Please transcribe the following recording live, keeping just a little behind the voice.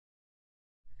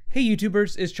Hey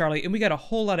YouTubers, it's Charlie, and we got a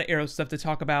whole lot of Arrow stuff to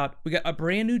talk about. We got a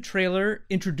brand new trailer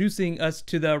introducing us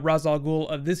to the Ra's al Ghul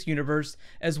of this universe,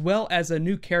 as well as a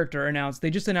new character announced. They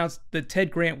just announced that Ted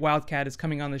Grant Wildcat is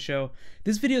coming on the show.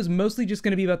 This video is mostly just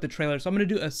going to be about the trailer, so I'm going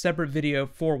to do a separate video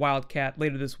for Wildcat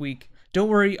later this week. Don't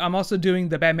worry, I'm also doing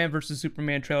the Batman vs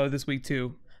Superman trailer this week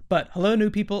too. But hello new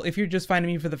people, if you're just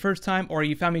finding me for the first time or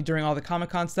you found me during all the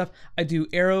Comic-Con stuff, I do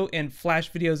Arrow and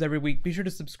Flash videos every week. Be sure to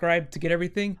subscribe to get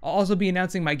everything. I'll also be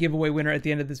announcing my giveaway winner at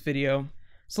the end of this video.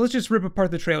 So let's just rip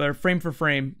apart the trailer frame for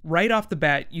frame. Right off the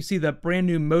bat, you see the brand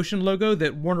new motion logo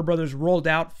that Warner Brothers rolled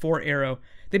out for Arrow.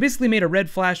 They basically made a red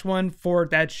Flash one for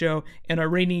that show and a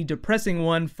rainy, depressing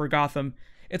one for Gotham.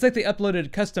 It's like they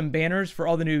uploaded custom banners for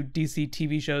all the new DC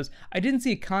TV shows. I didn't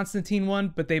see a Constantine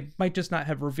one, but they might just not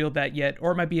have revealed that yet,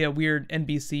 or it might be a weird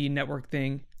NBC network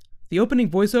thing. The opening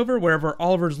voiceover, wherever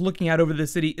Oliver's looking out over the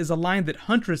city, is a line that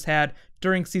Huntress had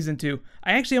during Season 2.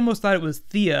 I actually almost thought it was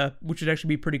Thea, which would actually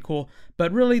be pretty cool,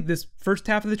 but really this first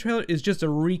half of the trailer is just a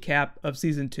recap of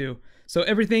Season 2. So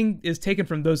everything is taken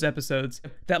from those episodes.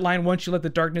 That line, "Once you let the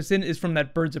darkness in," is from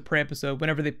that Birds of Prey episode,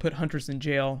 whenever they put Huntress in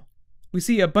jail. We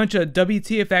see a bunch of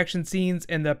WTF action scenes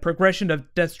and the progression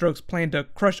of Deathstroke's plan to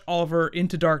crush Oliver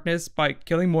into darkness by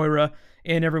killing Moira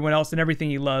and everyone else and everything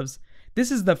he loves.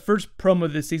 This is the first promo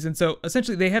this season, so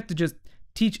essentially they have to just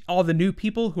teach all the new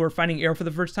people who are finding Arrow for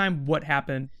the first time what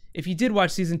happened. If you did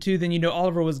watch Season 2, then you know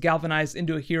Oliver was galvanized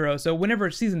into a hero, so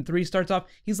whenever Season 3 starts off,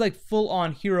 he's like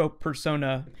full-on hero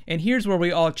persona. And here's where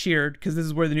we all cheered, because this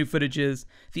is where the new footage is.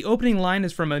 The opening line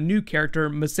is from a new character,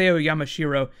 Masao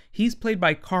Yamashiro. He's played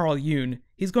by Carl Yoon.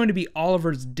 He's going to be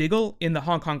Oliver's Diggle in the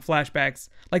Hong Kong flashbacks,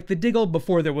 like the Diggle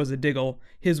before there was a Diggle.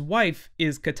 His wife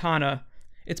is Katana.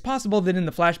 It's possible that in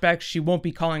the flashbacks she won't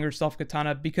be calling herself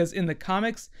Katana, because in the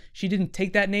comics, she didn't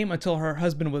take that name until her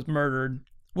husband was murdered.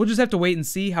 We'll just have to wait and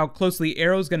see how closely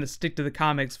Arrow's going to stick to the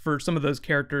comics for some of those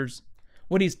characters.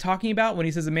 What he's talking about when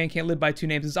he says a man can't live by two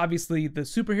names is obviously the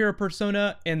superhero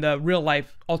persona and the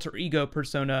real-life alter ego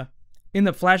persona. In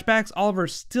the flashbacks, Oliver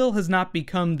still has not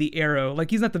become the Arrow.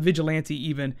 Like, he's not the vigilante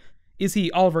even. Is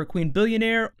he Oliver Queen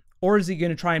billionaire, or is he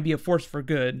going to try and be a force for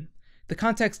good? The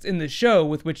context in the show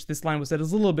with which this line was said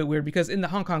is a little bit weird, because in the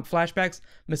Hong Kong flashbacks,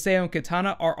 Masao and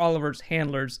Katana are Oliver's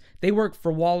handlers. They work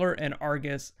for Waller and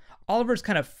Argus. Oliver's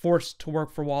kind of forced to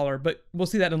work for Waller, but we'll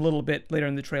see that in a little bit later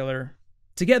in the trailer.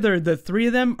 Together, the three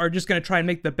of them are just going to try and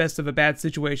make the best of a bad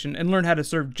situation and learn how to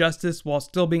serve justice while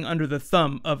still being under the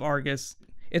thumb of Argus.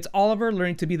 It's Oliver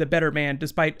learning to be the better man,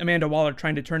 despite Amanda Waller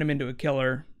trying to turn him into a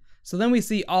killer. So then we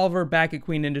see Oliver back at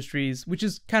Queen Industries, which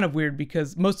is kind of weird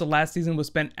because most of last season was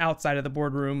spent outside of the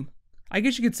boardroom. I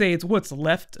guess you could say it's what's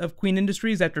left of Queen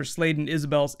Industries after Slade and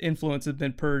Isabel's influence has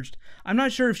been purged. I'm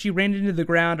not sure if she ran into the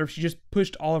ground or if she just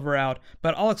pushed Oliver out,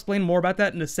 but I'll explain more about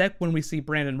that in a sec when we see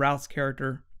Brandon Routh's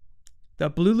character. The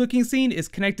blue-looking scene is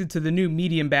connected to the new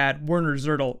medium bad, Werner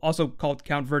Zertl, also called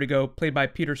Count Vertigo, played by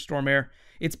Peter Stormare.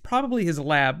 It's probably his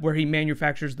lab where he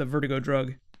manufactures the Vertigo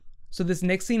drug. So this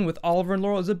next scene with Oliver and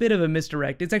Laurel is a bit of a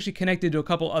misdirect. It's actually connected to a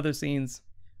couple other scenes.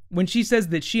 When she says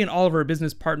that she and Oliver are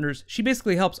business partners, she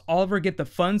basically helps Oliver get the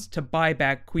funds to buy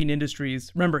back Queen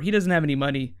Industries. Remember, he doesn't have any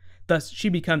money, thus she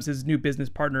becomes his new business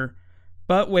partner.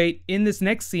 But wait, in this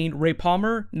next scene, Ray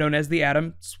Palmer, known as the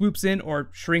Atom, swoops in, or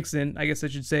shrinks in, I guess I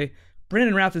should say.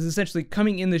 Brandon Routh is essentially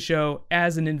coming in the show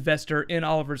as an investor in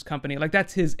Oliver's company. Like,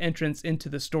 that's his entrance into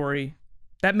the story.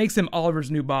 That makes him Oliver's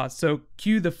new boss, so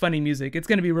cue the funny music. It's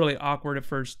going to be really awkward at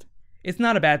first. It's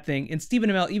not a bad thing, and Stephen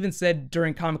Amell even said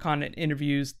during Comic-Con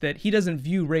interviews that he doesn't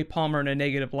view Ray Palmer in a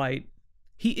negative light.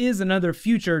 He is another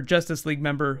future Justice League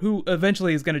member who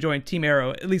eventually is going to join Team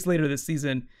Arrow, at least later this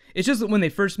season. It's just that when they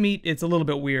first meet, it's a little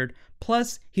bit weird.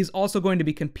 Plus, he's also going to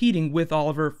be competing with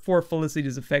Oliver for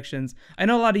Felicity's affections. I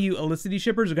know a lot of you Felicity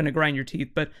shippers are going to grind your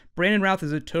teeth, but Brandon Routh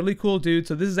is a totally cool dude,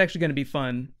 so this is actually going to be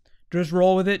fun. Just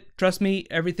roll with it. Trust me,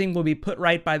 everything will be put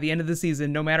right by the end of the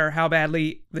season, no matter how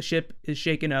badly the ship is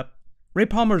shaken up. Ray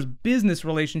Palmer's business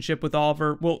relationship with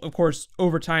Oliver will, of course,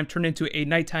 over time turn into a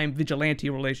nighttime vigilante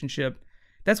relationship.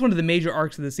 That's one of the major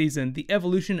arcs of the season, the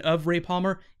evolution of Ray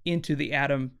Palmer into the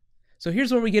Atom. So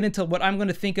here's where we get into what I'm going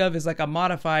to think of as like a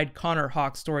modified Connor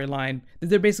Hawke storyline that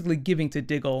they're basically giving to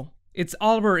Diggle. It's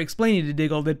Oliver explaining to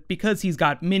Diggle that because he's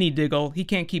got mini Diggle, he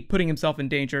can't keep putting himself in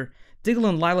danger. Diggle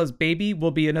and Lila's baby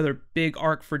will be another big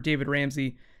arc for David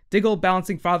Ramsey. Diggle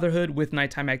balancing fatherhood with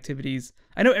nighttime activities.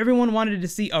 I know everyone wanted to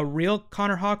see a real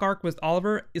Connor Hawke arc with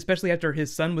Oliver, especially after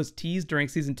his son was teased during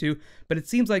Season 2, but it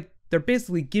seems like they're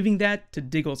basically giving that to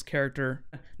Diggle's character.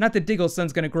 Not that Diggle's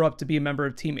son's going to grow up to be a member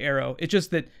of Team Arrow, it's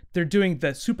just that they're doing the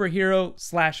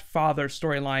superhero/father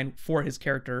storyline for his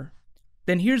character.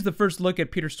 Then here's the first look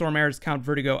at Peter Stormare's Count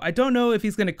Vertigo. I don't know if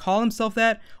he's going to call himself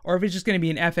that, or if it's just going to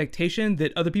be an affectation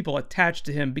that other people attach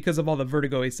to him because of all the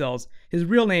vertigo he sells. His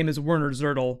real name is Werner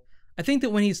Zertel. I think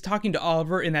that when he's talking to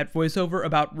Oliver in that voiceover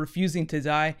about refusing to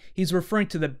die, he's referring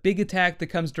to the big attack that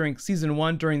comes during Season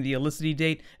 1 during the Elicity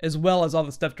date, as well as all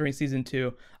the stuff during Season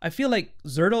 2. I feel like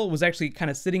Zertel was actually kind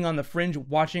of sitting on the fringe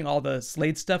watching all the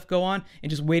Slade stuff go on and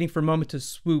just waiting for a moment to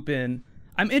swoop in.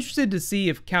 I'm interested to see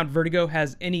if Count Vertigo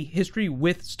has any history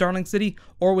with Starling City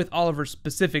or with Oliver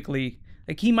specifically.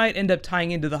 Like, he might end up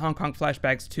tying into the Hong Kong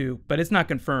flashbacks too, but it's not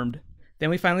confirmed. Then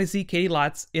we finally see Katie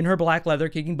Lotz in her black leather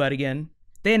kicking butt again.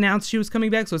 They announced she was coming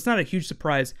back, so it's not a huge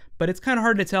surprise, but it's kind of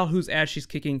hard to tell whose ass she's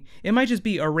kicking. It might just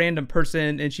be a random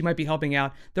person, and she might be helping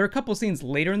out. There are a couple scenes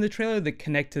later in the trailer that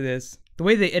connect to this. The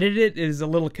way they edited it is a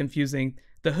little confusing.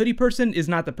 The hoodie person is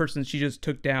not the person she just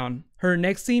took down. Her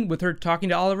next scene with her talking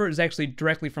to Oliver is actually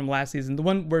directly from last season, the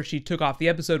one where she took off, the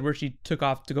episode where she took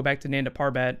off to go back to Nanda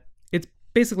Parbat. It's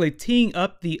basically teeing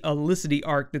up the Elicity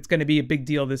arc that's going to be a big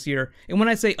deal this year. And when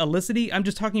I say Elicity, I'm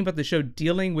just talking about the show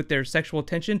dealing with their sexual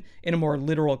tension in a more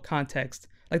literal context.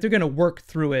 Like, they're going to work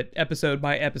through it episode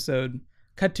by episode.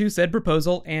 Cut to said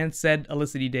proposal and said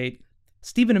Elicity date.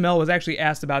 Stephen Amell was actually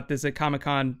asked about this at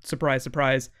Comic-Con, surprise,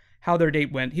 surprise, how their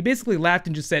date went. He basically laughed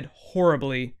and just said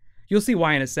horribly. You'll see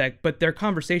why in a sec, but their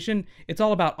conversation, it's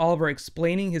all about Oliver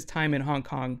explaining his time in Hong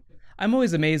Kong. I'm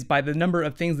always amazed by the number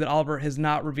of things that Oliver has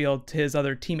not revealed to his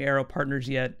other Team Arrow partners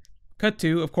yet. Cut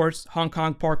to, of course, Hong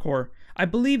Kong parkour. I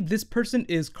believe this person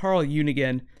is Carl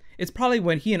Unigan. It's probably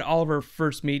when he and Oliver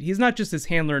first meet. He's not just his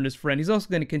handler and his friend, he's also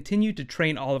going to continue to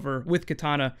train Oliver with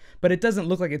katana, but it doesn't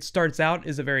look like it starts out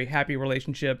as a very happy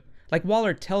relationship. Like,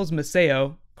 Waller tells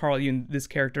Maseo, Carl Yun, this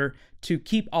character, to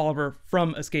keep Oliver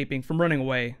from escaping, from running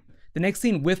away. The next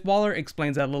scene with Waller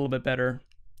explains that a little bit better.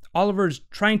 Oliver's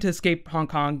trying to escape Hong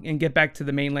Kong and get back to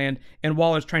the mainland, and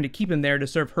Waller's trying to keep him there to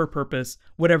serve her purpose,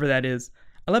 whatever that is.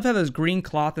 I love how there's green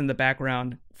cloth in the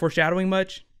background. Foreshadowing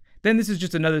much? Then this is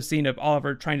just another scene of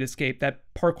Oliver trying to escape, that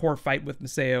parkour fight with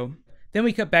Maseo. Then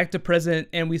we cut back to present,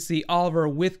 and we see Oliver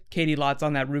with Katie Lotz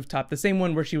on that rooftop, the same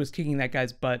one where she was kicking that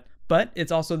guy's butt. But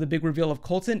it's also the big reveal of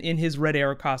Colton in his Red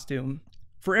Arrow costume.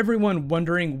 For everyone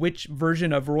wondering which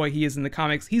version of Roy he is in the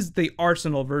comics, he's the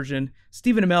Arsenal version.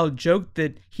 Stephen Amell joked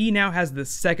that he now has the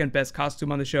second best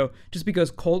costume on the show, just because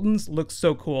Colton's looks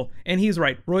so cool. And he's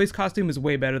right, Roy's costume is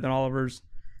way better than Oliver's.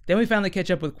 Then we finally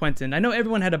catch up with Quentin. I know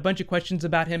everyone had a bunch of questions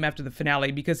about him after the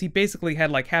finale, because he basically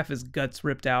had like half his guts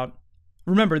ripped out.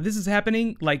 Remember, this is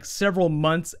happening like several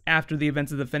months after the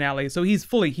events of the finale, so he's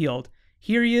fully healed.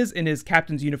 Here he is in his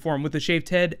captain's uniform with a shaved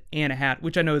head and a hat,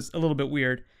 which I know is a little bit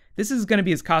weird. This is going to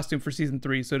be his costume for Season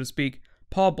 3, so to speak.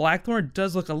 Paul Blackthorne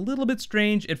does look a little bit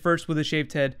strange at first with a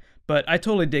shaved head, but I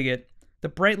totally dig it. The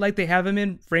bright light they have him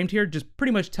in, framed here, just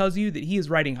pretty much tells you that he is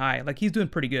riding high, like he's doing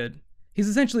pretty good. He's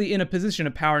essentially in a position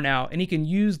of power now, and he can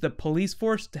use the police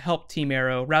force to help Team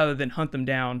Arrow rather than hunt them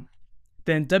down.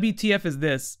 Then WTF is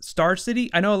this, Star City?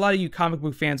 I know a lot of you comic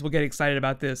book fans will get excited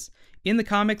about this. In the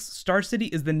comics, Star City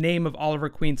is the name of Oliver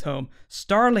Queen's home.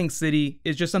 Starling City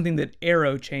is just something that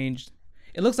Arrow changed.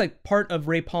 It looks like part of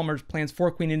Ray Palmer's plans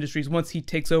for Queen Industries once he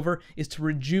takes over is to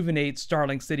rejuvenate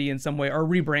Starling City in some way or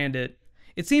rebrand it.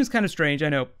 It seems kind of strange, I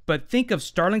know, but think of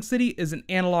Starling City as an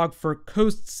analog for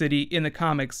Coast City in the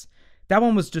comics. That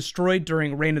one was destroyed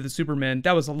during Reign of the Supermen.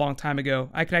 That was a long time ago.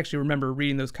 I can actually remember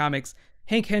reading those comics.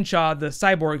 Hank Henshaw, the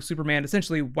cyborg Superman,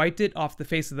 essentially wiped it off the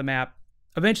face of the map.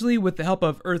 Eventually, with the help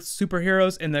of Earth's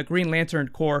superheroes and the Green Lantern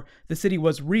Corps, the city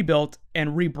was rebuilt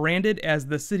and rebranded as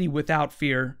the City Without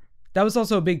Fear. That was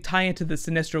also a big tie-in to the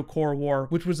Sinestro Corps War,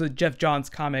 which was a Jeff Johns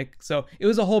comic, so it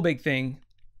was a whole big thing.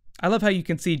 I love how you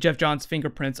can see Jeff Johns'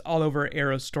 fingerprints all over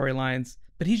Arrow's storylines,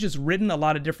 but he's just written a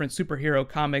lot of different superhero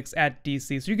comics at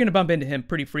DC, so you're going to bump into him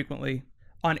pretty frequently.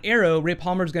 On Arrow, Ray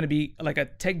Palmer's going to be like a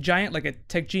tech giant, like a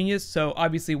tech genius, so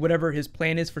obviously whatever his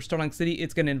plan is for Starling City,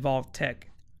 it's going to involve tech.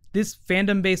 This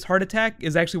fandom-based heart attack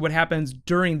is actually what happens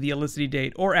during the Elicity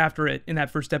date, or after it, in that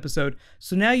first episode.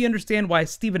 So now you understand why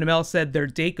Stephen Amell said their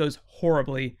date goes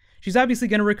horribly. She's obviously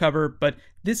going to recover, but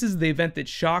this is the event that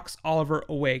shocks Oliver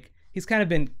awake. He's kind of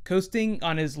been coasting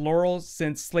on his laurels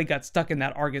since Slade got stuck in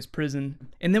that Argus prison.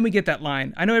 And then we get that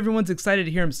line. I know everyone's excited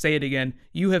to hear him say it again.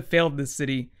 You have failed this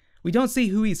city. We don't see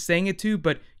who he's saying it to,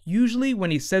 but usually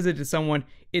when he says it to someone,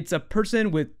 it's a person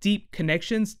with deep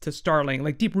connections to Starling,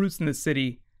 like deep roots in the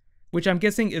city, which I'm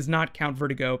guessing is not Count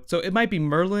Vertigo. So it might be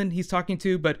Merlin he's talking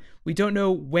to, but we don't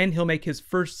know when he'll make his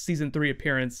first Season 3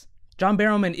 appearance. John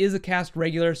Barrowman is a cast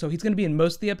regular, so he's going to be in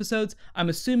most of the episodes. I'm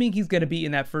assuming he's going to be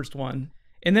in that first one.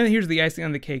 And then here's the icing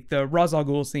on the cake, the Ra's al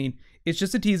Ghul scene. It's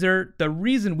just a teaser. The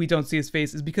reason we don't see his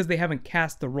face is because they haven't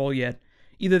cast the role yet.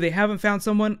 Either they haven't found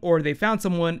someone, or they found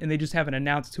someone and they just haven't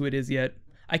announced who it is yet.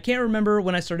 I can't remember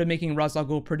when I started making Ra's al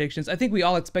Ghul predictions. I think we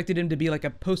all expected him to be like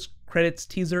a post-credits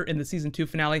teaser in the season 2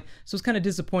 finale, so it's kind of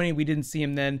disappointing we didn't see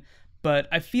him then. But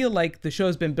I feel like the show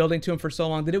has been building to him for so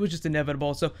long that it was just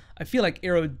inevitable. So I feel like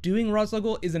Arrow doing Ra's al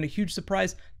Ghul isn't a huge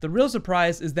surprise. The real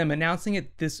surprise is them announcing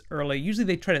it this early. Usually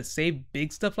they try to save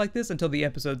big stuff like this until the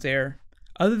episodes air.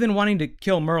 Other than wanting to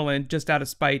kill Merlin just out of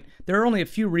spite, there are only a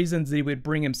few reasons that he would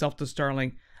bring himself to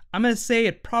Starling. I'm going to say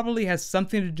it probably has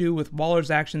something to do with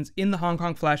Waller's actions in the Hong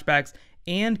Kong flashbacks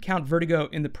and Count Vertigo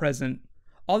in the present.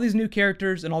 All these new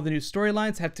characters and all the new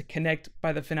storylines have to connect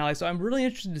by the finale, so I'm really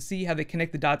interested to see how they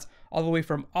connect the dots all the way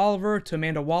from Oliver to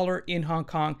Amanda Waller in Hong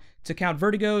Kong, to Count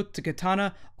Vertigo, to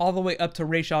Katana, all the way up to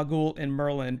Ra's al Ghul and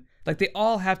Merlin. Like, they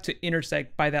all have to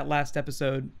intersect by that last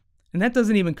episode. And that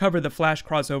doesn't even cover the Flash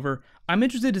crossover. I'm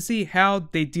interested to see how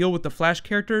they deal with the Flash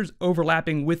characters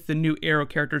overlapping with the new Arrow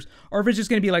characters, or if it's just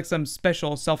going to be like some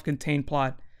special self-contained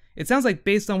plot. It sounds like,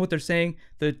 based on what they're saying,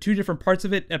 the two different parts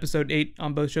of it, episode 8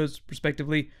 on both shows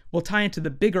respectively, will tie into the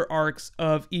bigger arcs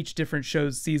of each different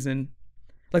show's season.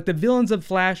 Like, the villains of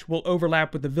Flash will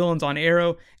overlap with the villains on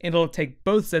Arrow, and it'll take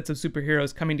both sets of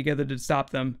superheroes coming together to stop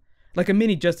them. Like a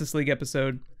mini Justice League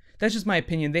episode. That's just my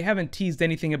opinion. They haven't teased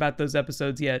anything about those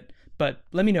episodes yet. But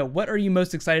let me know, what are you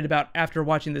most excited about after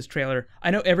watching this trailer? I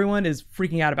know everyone is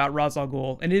freaking out about Ra's al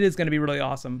Ghul, and it is going to be really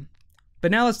awesome. But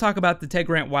now let's talk about the Ted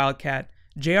Grant Wildcat.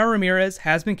 J.R. Ramirez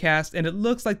has been cast, and it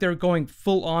looks like they're going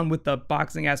full on with the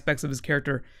boxing aspects of his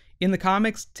character. In the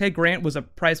comics, Ted Grant was a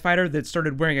prizefighter that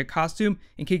started wearing a costume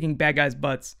and kicking bad guys'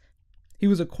 butts. He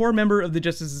was a core member of the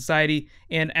Justice Society,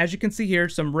 and as you can see here,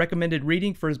 some recommended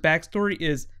reading for his backstory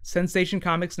is Sensation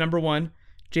Comics #1,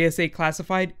 JSA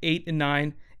Classified 8 and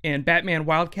 9, and Batman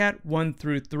Wildcat 1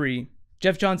 through 3.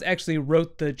 Jeff Johns actually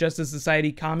wrote the Justice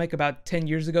Society comic about 10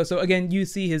 years ago, so again, you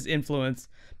see his influence.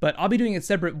 But I'll be doing a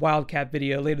separate Wildcat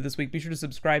video later this week. Be sure to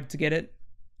subscribe to get it.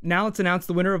 Now let's announce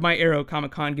the winner of my Arrow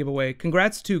Comic-Con giveaway.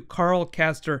 Congrats to Carl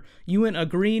Castor. You win a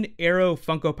green Arrow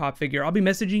Funko Pop figure. I'll be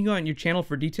messaging you on your channel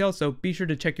for details, so be sure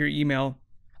to check your email.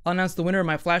 I'll announce the winner of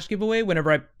my Flash giveaway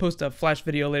whenever I post a Flash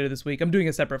video later this week. I'm doing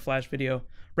a separate Flash video.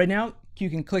 Right now, you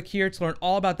can click here to learn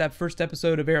all about that first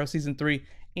episode of Arrow Season 3,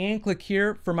 and click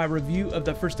here for my review of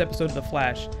the first episode of The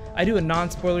Flash. I do a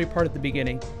non-spoilery part at the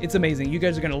beginning. It's amazing. You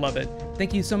guys are going to love it.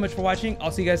 Thank you so much for watching.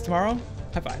 I'll see you guys tomorrow.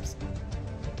 High fives.